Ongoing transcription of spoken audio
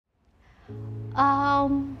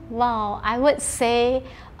Well, I would say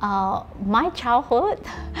my childhood,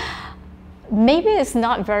 maybe it's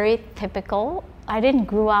not very typical. I didn't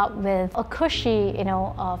grow up with a cushy,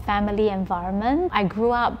 family environment. I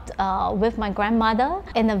grew up with my grandmother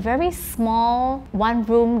in a very small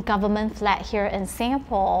one-room government flat here in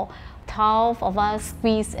Singapore. 12 of us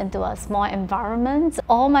squeezed into a small environment.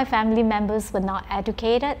 All my family members were not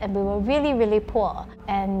educated and we were really, really poor.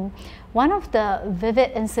 And one of the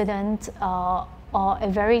vivid incidents or a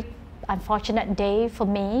very unfortunate day for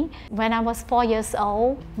me, when I was 4 years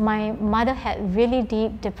old, my mother had really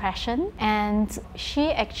deep depression and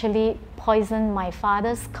she actually poisoned my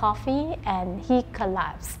father's coffee and he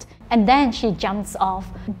collapsed. And then she jumps off.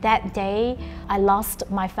 That day, I lost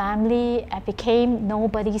my family. I became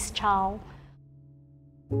nobody's child.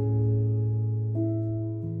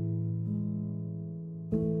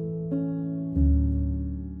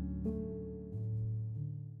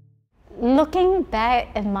 Looking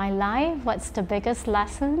back in my life, what's the biggest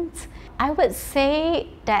lessons? I would say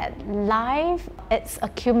that life, it's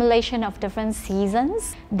accumulation of different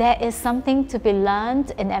seasons. There is something to be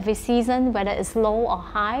learned in every season, whether it's low or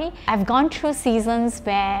high. I've gone through seasons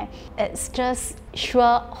where it's just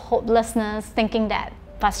sheer hopelessness, thinking that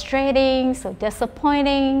frustrating, so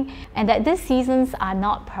disappointing, and that these seasons are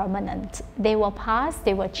not permanent. They will pass,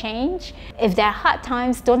 they will change. If there are hard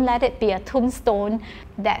times, don't let it be a tombstone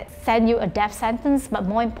that send you a death sentence, but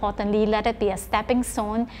more importantly, let it be a stepping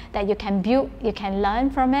stone that you can build, you can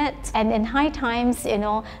learn from it. And in high times,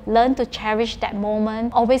 learn to cherish that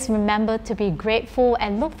moment. Always remember to be grateful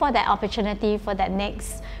and look for that opportunity for that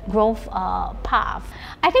next growth path.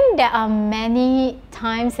 I think there are many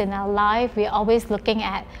times in our life we're always looking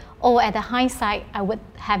at, at the hindsight, I would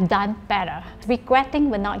have done better.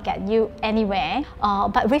 Regretting will not get you anywhere,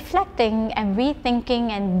 but reflecting and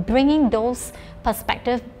rethinking and bringing those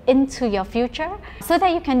perspectives into your future so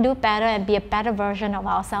that you can do better and be a better version of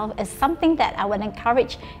ourselves is something that I would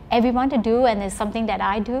encourage everyone to do, and it's something that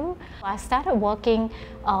I do. I started working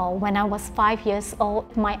when I was 5 years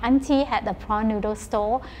old. My auntie had a prawn noodle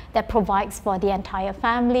store that provides for the entire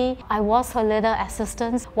family. I was her little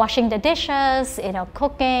assistant, washing the dishes,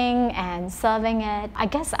 cooking and serving it. I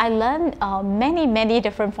guess I learned many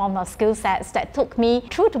different forms of skill sets that took me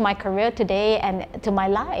through to my career today and to my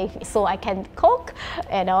life. So I can cook,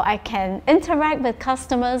 I can interact with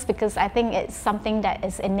customers because I think it's something that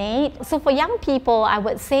is innate. So for young people, I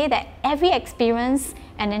would say that every experience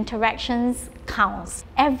and interactions counts.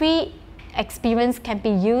 Every experience can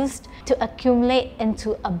be used to accumulate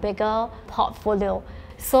into a bigger portfolio.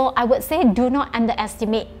 So I would say do not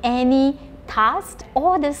underestimate any task.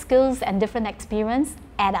 All the skills and different experience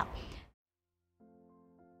add up.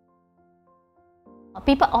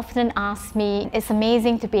 People often ask me, it's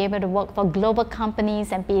amazing to be able to work for global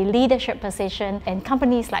companies and be leadership position in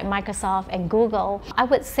companies like Microsoft and Google. I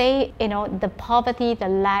would say, the poverty, the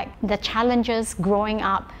lack, the challenges growing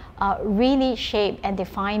up really shape and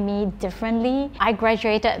define me differently. I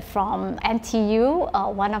graduated from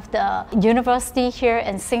NTU, one of the university here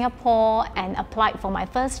in Singapore, and applied for my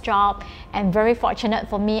first job. And very fortunate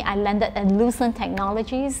for me, I landed in Lucent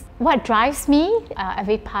Technologies. What drives me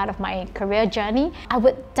every part of my career journey, I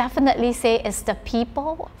would definitely say is the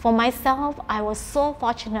people. For myself, I was so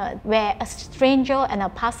fortunate where a stranger and a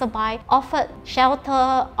passerby offered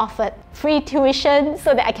shelter, offered free tuition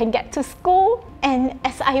so that I can get to school. And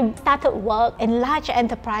as I started work in large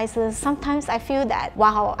enterprises, sometimes I feel that,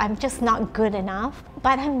 wow, I'm just not good enough.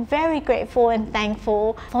 But I'm very grateful and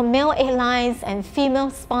thankful for male airlines and female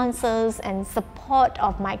sponsors and support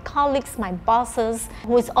of my colleagues, my bosses,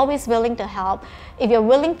 who is always willing to help. If you're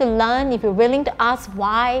willing to learn, if you're willing to ask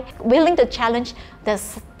why, willing to challenge the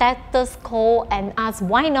status quo and ask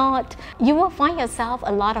why not, you will find yourself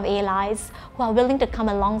a lot of allies who are willing to come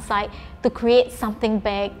alongside to create something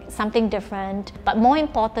big, something different. But more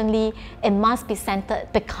importantly, it must be centered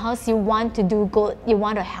because you want to do good, you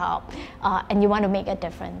want to help, and you want to make a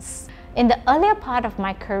difference. In the earlier part of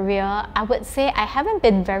my career, I would say I haven't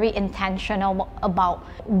been very intentional about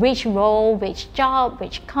which role, which job,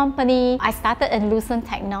 which company. I started in Lucent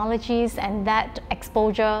Technologies, and that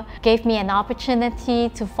exposure gave me an opportunity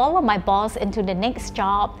to follow my boss into the next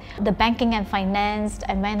job, the banking and finance,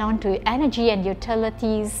 and went on to energy and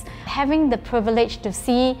utilities. Having the privilege to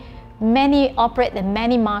see many operate in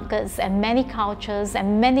many markets and many cultures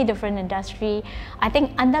and many different industries. I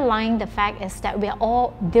think underlying the fact is that we are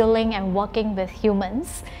all dealing and working with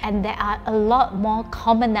humans, and there are a lot more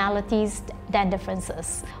commonalities than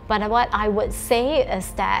differences. But what I would say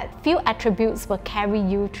is that few attributes will carry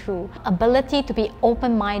you through. Ability to be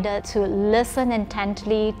open-minded, to listen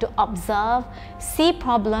intently, to observe, see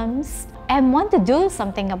problems, and want to do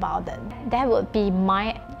something about it. That would be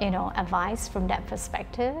my advice from that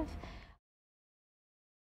perspective.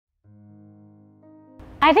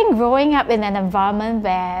 I think growing up in an environment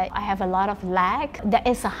where I have a lot of lack, there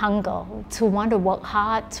is a hunger to want to work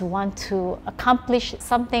hard, to want to accomplish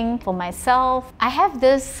something for myself. I have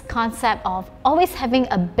this concept of always having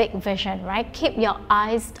a big vision, right? Keep your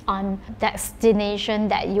eyes on that destination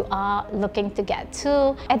that you are looking to get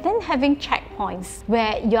to, and then having checkpoints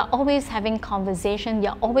where you're always having conversation,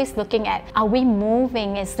 you're always looking at, are we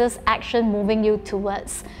moving? Is this action moving you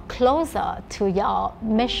towards closer to your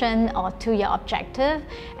mission or to your objective?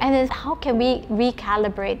 And then how can we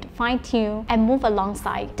recalibrate, fine-tune, and move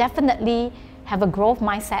alongside? Definitely have a growth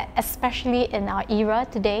mindset, especially in our era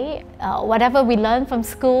today. Whatever we learn from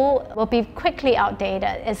school will be quickly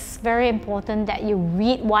outdated. It's very important that you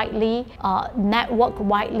read widely, network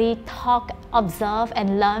widely, talk, observe,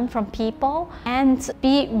 and learn from people, and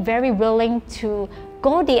be very willing to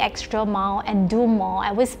go the extra mile and do more. I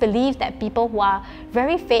always believe that people who are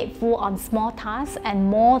very faithful on small tasks, and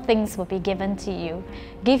more things will be given to you.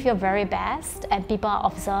 Give your very best, and people are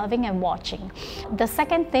observing and watching. The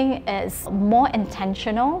second thing is more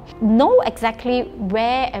intentional. Know exactly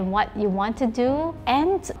where and what you want to do,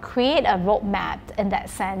 and create a roadmap in that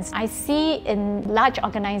sense. I see in large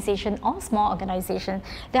organizations or small organizations,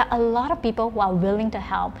 there are a lot of people who are willing to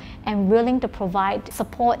help and willing to provide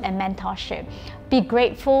support and mentorship. Be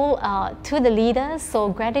grateful to the leaders, so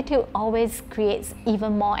gratitude always creates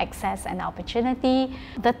even more access and opportunity.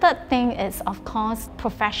 The third thing is, of course,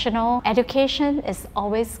 professional education is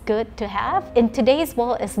always good to have. In today's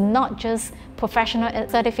world, it's not just professional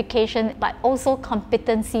certification, but also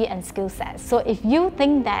competency and skill sets. So if you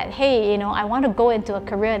think that, hey, I want to go into a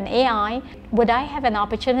career in AI, would I have an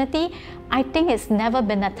opportunity? I think it's never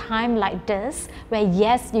been a time like this where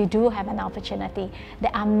yes, you do have an opportunity.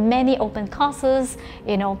 There are many open courses,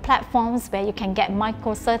 platforms where you can get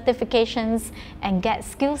micro certifications and get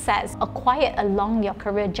skill sets acquired along your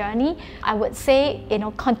career journey. I would say,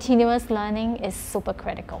 continuous learning is super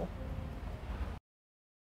critical.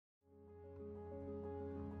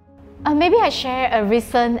 Maybe I share a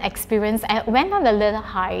recent experience. I went on a little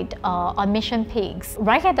hike on Mission Peaks.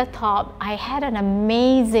 Right at the top, I had an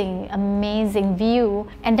amazing view,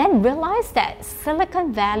 and then realized that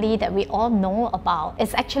Silicon Valley that we all know about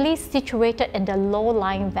is actually situated in the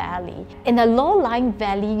low-lying valley. In the low-lying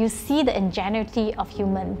valley, you see the ingenuity of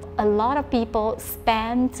humans. A lot of people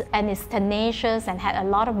spent and is tenacious and had a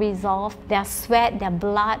lot of resolve, their sweat, their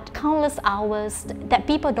blood, countless hours that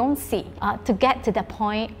people don't see to get to the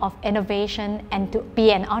point of innovation and to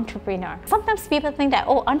be an entrepreneur. Sometimes people think that,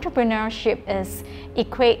 entrepreneurship is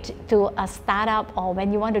equate to a startup or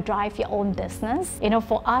when you want to drive your own business.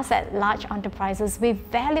 For us at large enterprises, we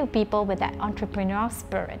value people with that entrepreneurial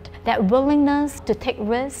spirit, that willingness to take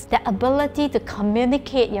risks, the ability to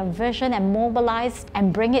communicate your vision and mobilize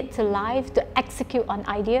and bring it to life, to execute on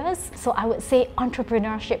ideas. So I would say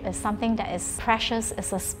entrepreneurship is something that is precious.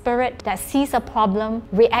 It's a spirit that sees a problem,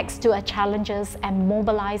 reacts to a challenges, and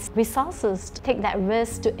mobilize resources to take that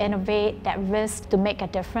risk, to innovate, that risk to make a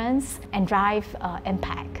difference and drive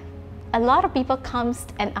impact. A lot of people come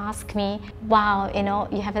and ask me, wow,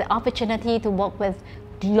 you have the opportunity to work with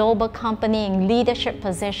global company in leadership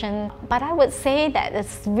position, but I would say that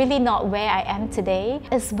it's really not where I am today.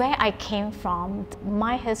 It's where I came from.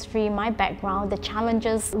 My history, my background, the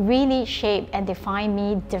challenges really shape and define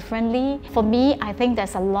me differently. For me, I think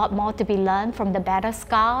there's a lot more to be learned from the battle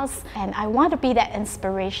scars, and I want to be that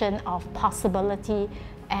inspiration of possibility.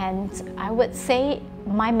 And I would say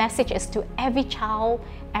my message is to every child,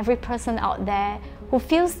 every person out there who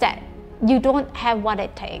feels that you don't have what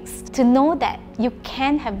it takes, to know that you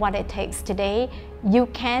can have what it takes today. You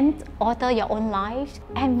can alter your own life,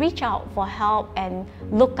 and reach out for help and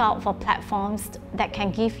look out for platforms that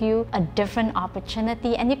can give you a different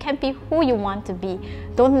opportunity, and you can be who you want to be.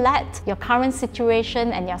 Don't let your current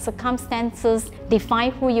situation and your circumstances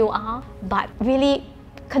define who you are, but really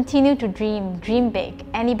continue to dream big.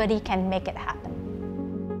 Anybody can make it happen.